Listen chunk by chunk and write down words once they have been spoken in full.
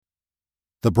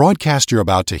The broadcast you're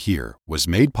about to hear was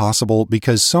made possible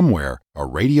because somewhere a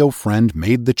radio friend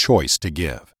made the choice to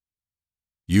give.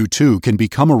 You too can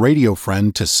become a radio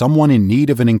friend to someone in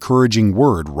need of an encouraging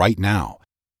word right now.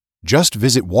 Just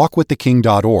visit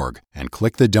walkwiththeking.org and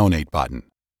click the donate button.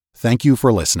 Thank you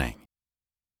for listening.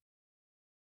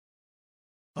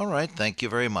 All right, thank you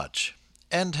very much.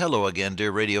 And hello again, dear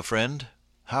radio friend.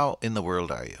 How in the world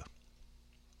are you?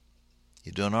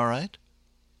 You doing all right?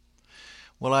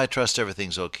 Well, I trust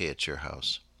everything's okay at your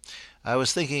house. I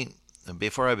was thinking,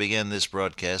 before I began this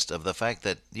broadcast, of the fact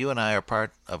that you and I are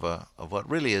part of what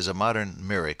really is a modern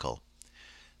miracle.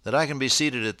 That I can be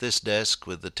seated at this desk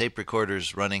with the tape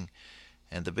recorders running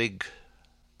and the big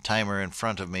timer in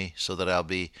front of me so that I'll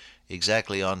be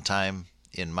exactly on time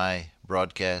in my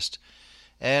broadcast.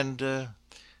 And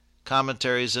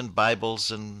commentaries and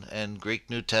Bibles and Greek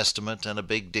New Testament and a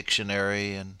big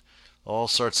dictionary and all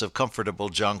sorts of comfortable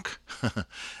junk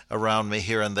around me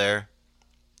here and there.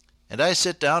 And I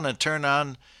sit down and turn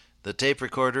on the tape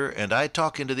recorder and I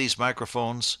talk into these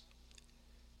microphones,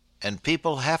 and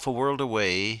people half a world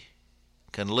away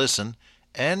can listen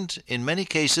and, in many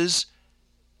cases,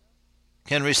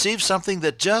 can receive something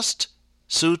that just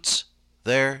suits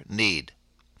their need.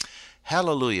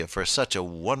 Hallelujah for such a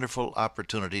wonderful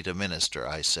opportunity to minister,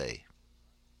 I say.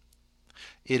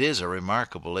 It is a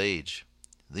remarkable age.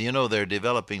 You know, they're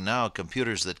developing now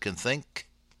computers that can think,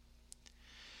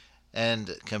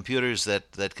 and computers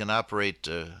that can operate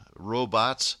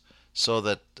robots, so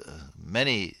that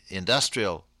many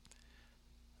industrial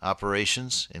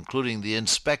operations, including the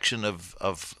inspection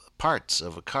of parts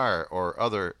of a car or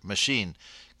other machine,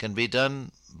 can be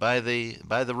done by the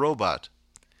robot,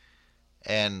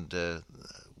 and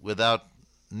without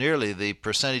nearly the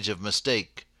percentage of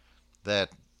mistake that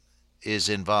is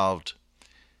involved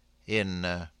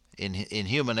in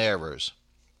human errors.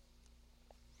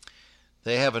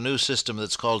 They have a new system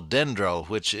that's called Dendro,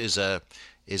 which is a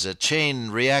chain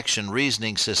reaction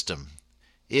reasoning system.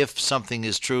 If something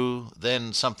is true,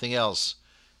 then something else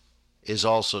is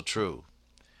also true.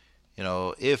 You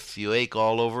know, if you ache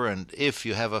all over and if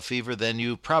you have a fever, then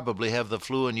you probably have the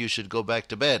flu and you should go back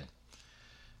to bed.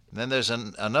 And then there's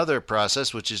another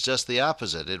process which is just the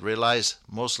opposite. It relies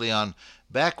mostly on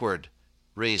backward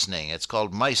reasoning. It's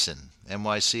called MYCIN,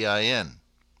 M-Y-C-I-N.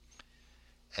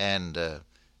 And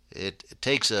it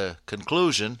takes a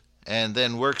conclusion and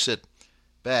then works it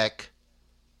back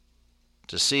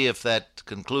to see if that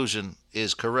conclusion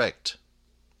is correct.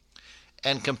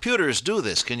 And computers do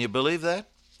this. Can you believe that?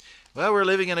 Well, we're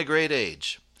living in a great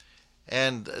age.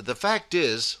 And the fact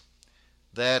is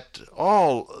that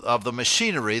all of the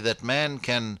machinery that man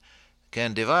can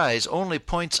devise only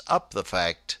points up the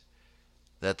fact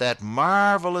that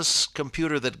marvelous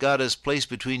computer that God has placed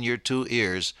between your two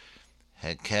ears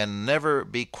can never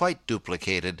be quite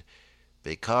duplicated,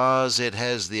 because it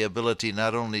has the ability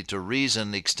not only to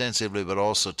reason extensively but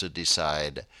also to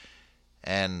decide.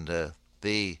 And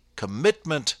the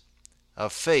commitment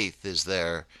of faith is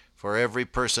there for every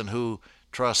person who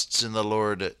trusts in the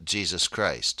Lord Jesus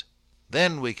Christ.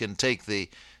 Then we can take the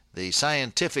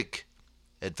scientific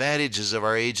advantages of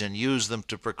our age and use them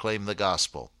to proclaim the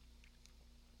gospel.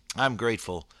 I'm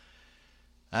grateful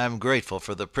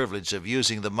for the privilege of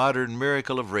using the modern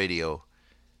miracle of radio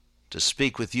to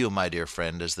speak with you, my dear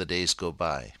friend, as the days go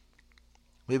by.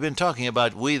 We've been talking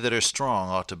about we that are strong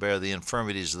ought to bear the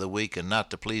infirmities of the weak and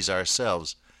not to please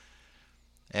ourselves.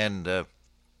 And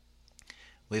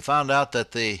we found out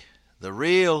that the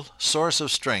real source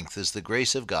of strength is the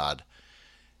grace of God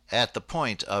at the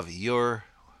point of your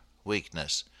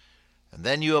weakness. And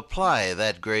then you apply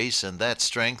that grace and that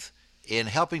strength in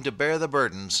helping to bear the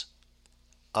burdens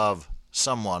of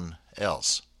someone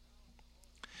else.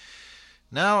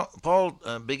 Now, Paul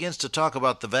begins to talk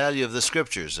about the value of the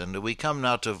Scriptures, and we come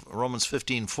now to Romans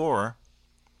 15:4,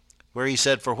 where he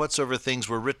said, "For whatsoever things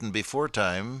were written before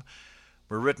time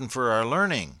were written for our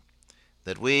learning,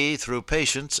 that we, through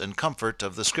patience and comfort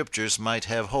of the Scriptures, might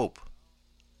have hope."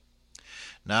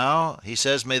 Now, he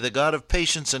says, "May the God of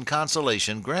patience and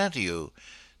consolation grant you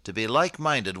to be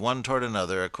like-minded one toward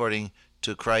another, according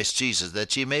to Christ Jesus,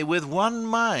 that ye may with one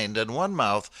mind and one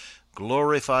mouth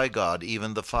glorify God,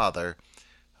 even the Father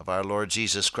of our Lord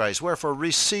Jesus Christ. Wherefore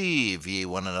receive ye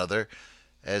one another,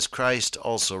 as Christ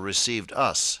also received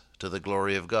us to the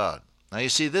glory of God." Now you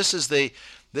see, this is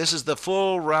the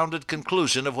full rounded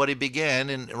conclusion of what he began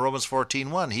in Romans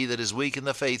 14:1. "He that is weak in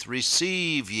the faith,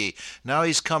 receive ye." Now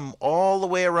he's come all the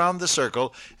way around the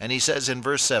circle, and he says in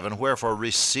verse 7, "Wherefore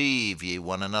receive ye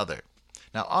one another."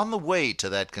 Now on the way to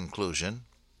that conclusion,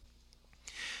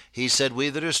 He said we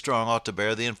that are strong ought to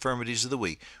bear the infirmities of the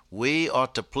weak. We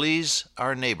ought to please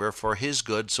our neighbor for his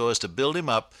good so as to build him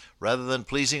up rather than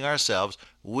pleasing ourselves.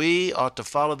 We ought to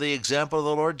follow the example of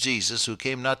the Lord Jesus, who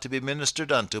came not to be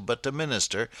ministered unto, but to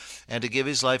minister, and to give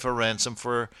his life a ransom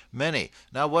for many.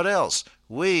 Now what else?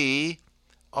 We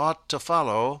ought to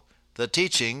follow the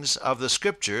teachings of the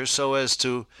Scriptures so as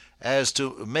to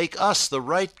make us the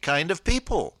right kind of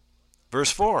people.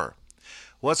 Verse 4.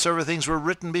 Whatsoever things were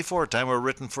written before time were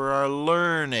written for our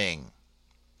learning.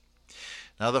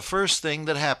 Now the first thing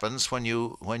that happens when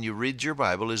you read your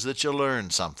Bible is that you learn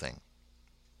something.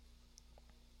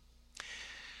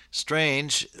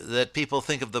 Strange that people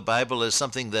think of the Bible as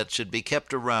something that should be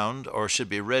kept around or should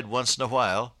be read once in a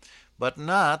while, but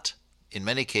not, in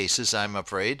many cases I'm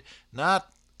afraid,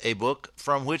 not a book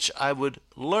from which I would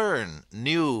learn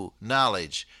new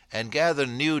knowledge and gather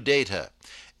new data,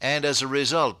 and as a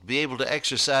result be able to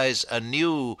exercise a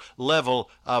new level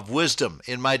of wisdom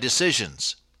in my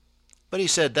decisions. But he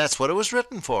said that's what it was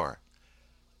written for,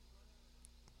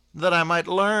 that I might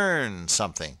learn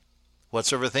something.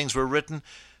 Whatsoever things were written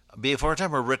before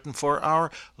time were written for our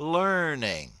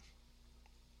learning.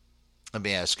 Let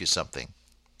me ask you something.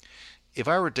 If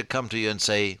I were to come to you and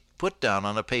say, put down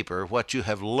on a paper what you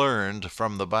have learned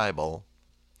from the Bible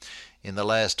in the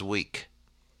last week,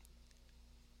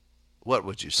 what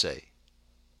would you say?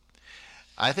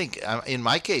 I think, in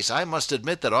my case, I must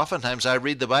admit that oftentimes I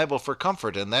read the Bible for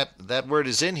comfort, and that word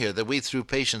is in here, that we through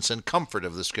patience and comfort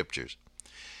of the Scriptures.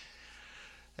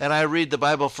 And I read the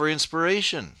Bible for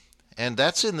inspiration, and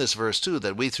that's in this verse too,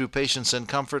 that we through patience and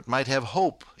comfort might have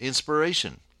hope,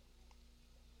 inspiration.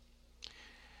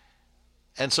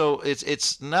 And so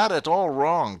it's not at all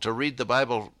wrong to read the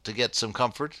Bible to get some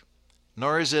comfort,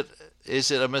 nor is it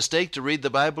a mistake to read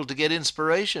the Bible to get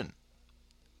inspiration.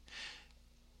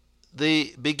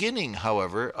 The beginning,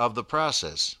 however, of the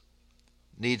process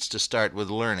needs to start with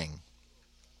learning.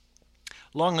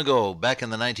 Long ago, back in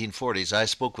the 1940s, I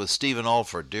spoke with Stephen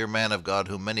Alford, dear man of God,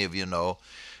 whom many of you know,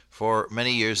 for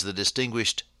many years the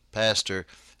distinguished pastor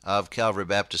of Calvary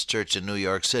Baptist Church in New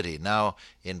York City, now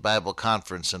in Bible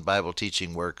conference and Bible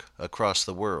teaching work across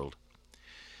the world.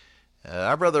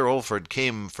 Our brother Alford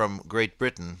came from Great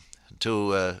Britain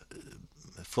to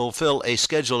fulfill a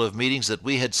schedule of meetings that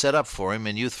we had set up for him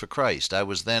in Youth for Christ. I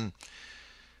was then,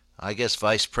 I guess,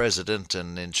 vice president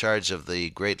and in charge of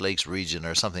the Great Lakes region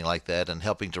or something like that, and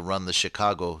helping to run the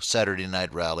Chicago Saturday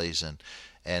night rallies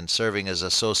and serving as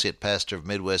associate pastor of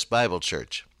Midwest Bible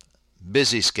Church.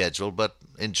 Busy schedule, but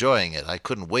enjoying it. I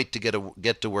couldn't wait to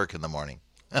get to work in the morning.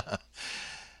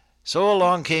 So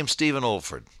along came Stephen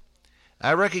Alford.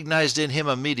 I recognized in him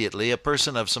immediately a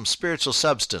person of some spiritual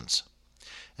substance.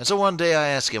 And so one day I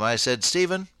asked him, I said,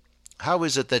 Stephen, how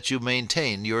is it that you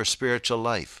maintain your spiritual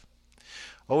life?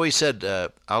 Oh, he said,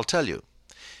 I'll tell you.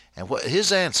 And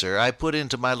his answer I put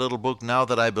into my little book, Now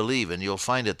That I Believe, and you'll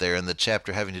find it there in the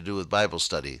chapter having to do with Bible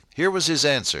study. Here was his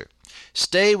answer.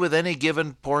 Stay with any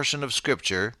given portion of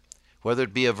Scripture, whether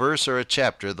it be a verse or a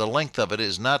chapter. The length of it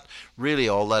is not really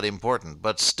all that important,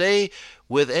 but stay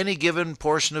with any given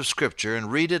portion of Scripture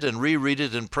and read it and reread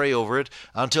it and pray over it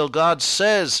until God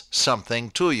says something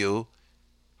to you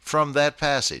from that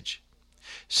passage.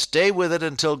 Stay with it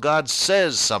until God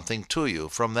says something to you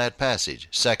from that passage.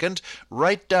 Second,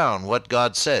 write down what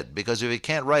God said, because if you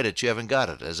can't write it, you haven't got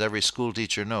it, as every school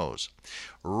teacher knows.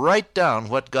 Write down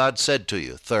what God said to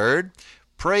you. Third,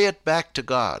 pray it back to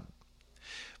God.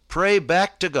 Pray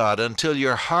back to God until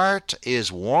your heart is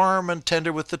warm and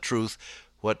tender with the truth,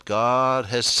 what God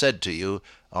has said to you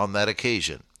on that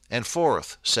occasion. And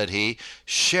fourth, said he,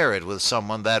 share it with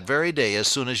someone that very day as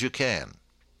soon as you can.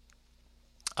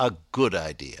 A good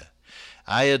idea.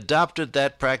 I adopted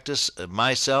that practice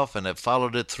myself and have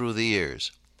followed it through the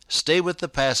years. Stay with the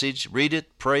passage, read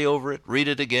it, pray over it, read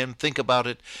it again, think about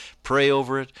it, pray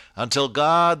over it, until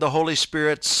God, the Holy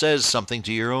Spirit, says something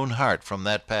to your own heart from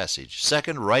that passage.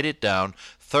 Second, write it down.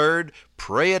 Third,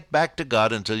 pray it back to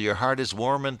God until your heart is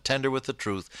warm and tender with the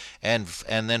truth. And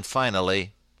then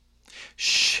finally,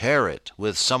 share it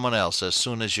with someone else as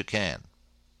soon as you can.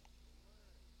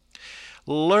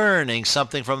 Learning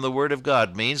something from the Word of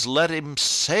God means let Him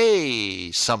say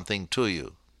something to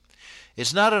you.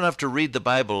 It's not enough to read the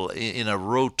Bible in a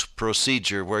rote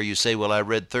procedure where you say, well, I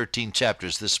read 13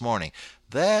 chapters this morning.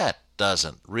 That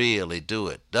doesn't really do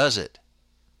it, does it?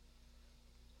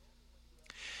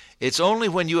 It's only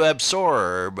when you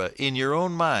absorb in your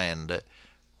own mind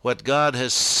what God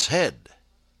has said,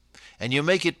 and you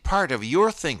make it part of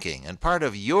your thinking and part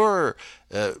of your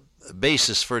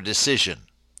basis for decision,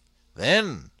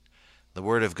 then the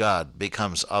Word of God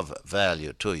becomes of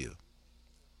value to you.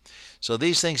 So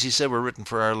these things, he said, were written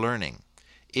for our learning.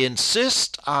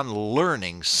 Insist on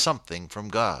learning something from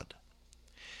God.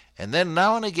 And then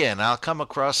now and again I'll come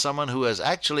across someone who has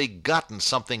actually gotten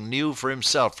something new for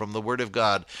himself from the Word of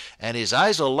God, and his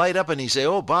eyes will light up and he'll say,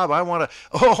 "Oh, Bob,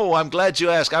 I'm glad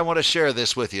you asked. I want to share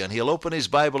this with you." And he'll open his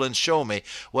Bible and show me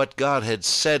what God had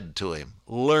said to him.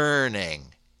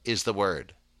 Learning is the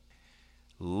word.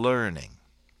 Learning.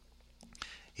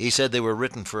 He said they were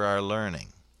written for our learning.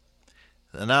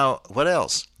 Now, what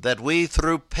else? That we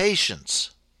through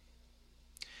patience.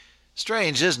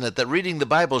 Strange, isn't it, that reading the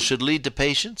Bible should lead to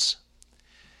patience?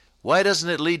 Why doesn't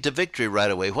it lead to victory right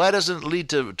away? Why doesn't it lead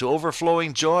to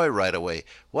overflowing joy right away?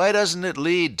 Why doesn't it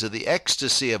lead to the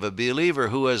ecstasy of a believer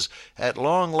who has at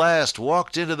long last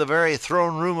walked into the very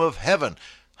throne room of heaven?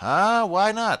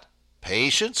 Why not?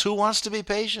 Patience? Who wants to be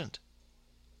patient?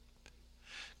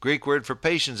 Greek word for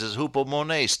patience is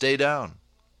hupomone, stay down.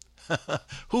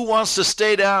 Who wants to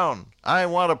stay down? I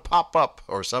want to pop up,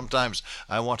 or sometimes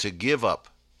I want to give up,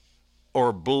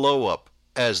 or blow up,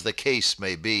 as the case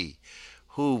may be.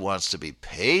 Who wants to be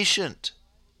patient?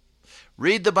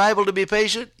 Read the Bible to be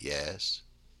patient? Yes.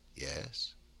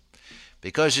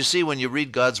 Because you see, when you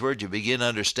read God's Word, you begin to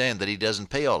understand that He doesn't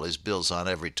pay all His bills on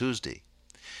every Tuesday.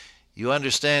 You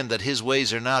understand that His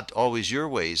ways are not always your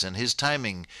ways, and His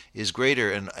timing is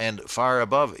greater and far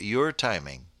above your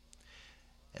timing.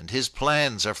 And His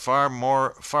plans are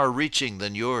far-reaching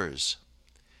than yours.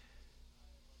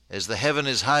 As the heaven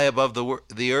is high above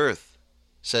the earth,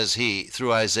 says He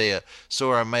through Isaiah,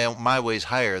 so are my ways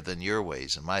higher than your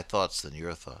ways, and my thoughts than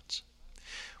your thoughts.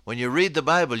 When you read the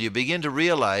Bible, you begin to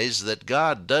realize that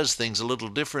God does things a little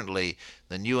differently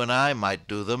than you and I might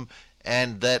do them,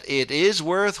 and that it is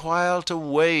worthwhile to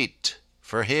wait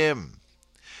for Him.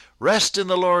 Rest in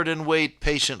the Lord and wait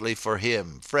patiently for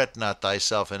Him. Fret not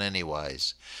thyself in any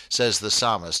wise, says the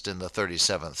psalmist in the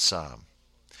 37th Psalm.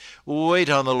 Wait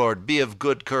on the Lord, be of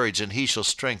good courage, and He shall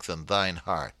strengthen thine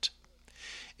heart.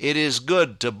 It is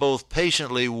good to both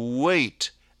patiently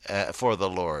wait for the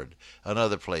Lord.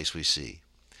 Another place we see.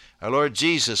 Our Lord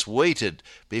Jesus waited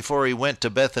before He went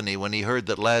to Bethany when He heard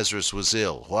that Lazarus was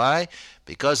ill. Why?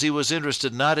 Because He was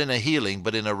interested not in a healing,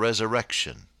 but in a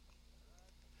resurrection.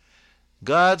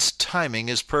 God's timing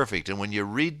is perfect, and when you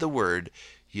read the Word,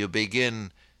 you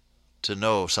begin to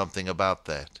know something about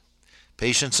that.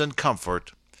 Patience and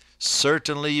comfort.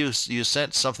 Certainly you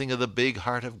sense something of the big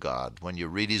heart of God when you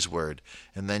read His Word,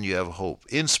 and then you have hope.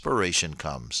 Inspiration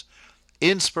comes.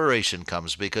 Inspiration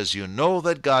comes because you know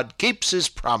that God keeps His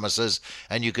promises,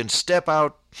 and you can step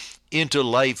out into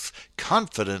life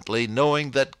confidently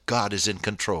knowing that God is in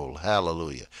control.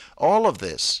 Hallelujah. All of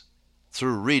this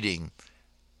through reading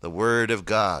the Word of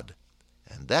God.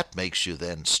 And that makes you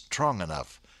then strong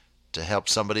enough to help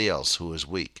somebody else who is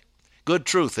weak. Good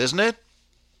truth, isn't it?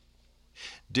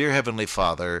 Dear Heavenly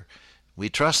Father, we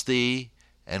trust Thee,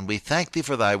 and we thank Thee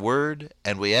for Thy Word,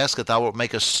 and we ask that Thou wilt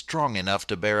make us strong enough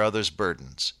to bear others'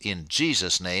 burdens. In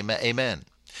Jesus' name, amen.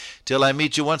 Till I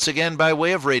meet you once again by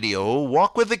way of radio,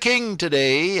 walk with the King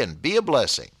today and be a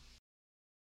blessing.